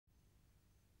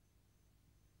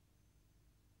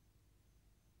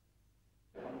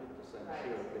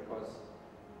because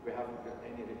we haven't got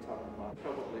any return back.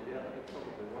 Probably, yeah, it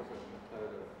probably was a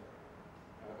cloud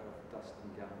of dust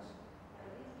and gas.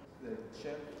 The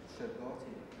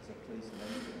Shergottite is a place in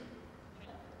India,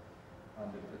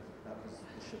 and that was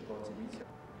the Shergottite meteorite.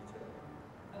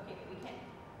 Okay, we can.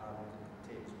 And it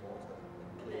contains water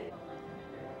and clay.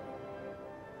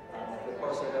 And the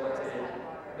possibility.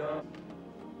 Is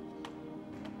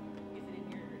it in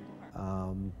your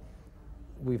department?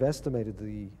 We've estimated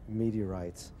the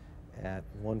meteorites at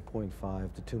 $1.5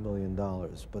 to $2 million,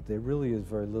 but there really is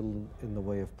very little in the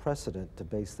way of precedent to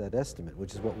base that estimate,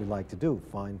 which is what we like to do,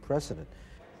 find precedent.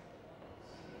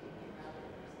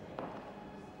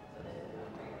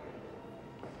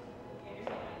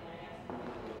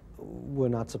 We're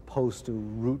not supposed to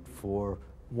root for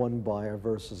one buyer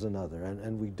versus another,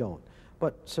 and we don't.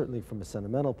 But certainly from a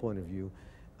sentimental point of view,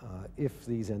 if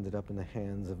these ended up in the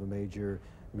hands of a major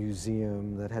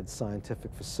museum that had scientific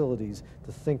facilities,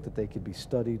 to think that they could be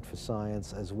studied for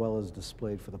science as well as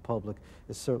displayed for the public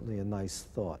is certainly a nice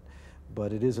thought.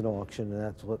 But it is an auction, and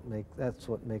that's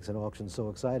what makes an auction so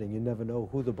exciting. You never know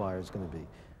who the buyer is going to be.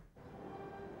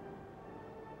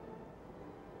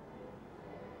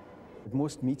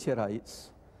 Most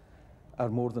meteorites are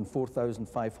more than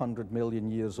 4,500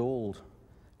 million years old,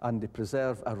 and they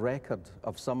preserve a record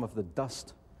of some of the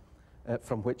dust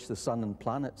from which the sun and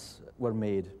planets were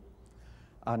made.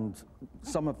 And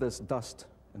some of this dust,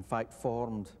 in fact,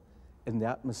 formed in the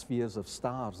atmospheres of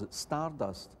stars. It's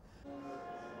stardust.